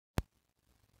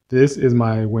This is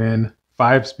my WEN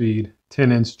 5-speed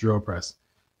 10-inch drill press.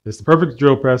 It's the perfect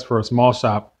drill press for a small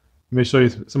shop. Let me show you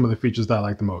some of the features that I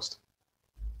like the most.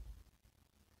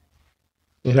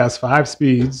 It has 5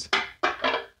 speeds,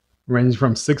 ranging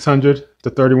from 600 to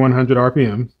 3100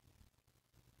 RPM.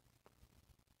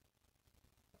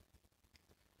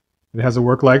 It has a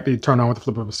work light that you turn on with the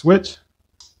flip of a switch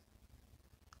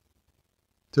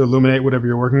to illuminate whatever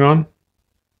you're working on.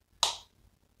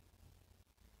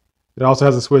 It also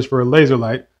has a switch for a laser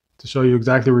light to show you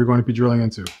exactly where you're going to be drilling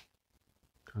into.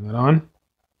 Turn that on.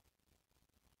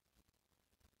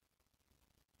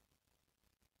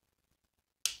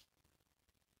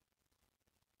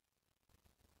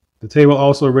 The table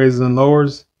also raises and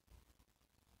lowers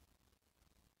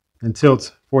and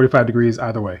tilts 45 degrees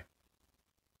either way.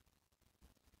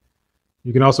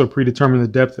 You can also predetermine the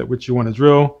depth at which you want to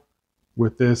drill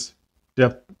with this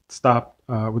depth stop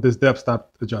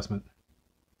adjustment.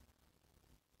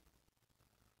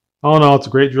 All in all, it's a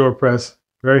great drill press.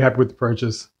 Very happy with the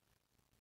purchase.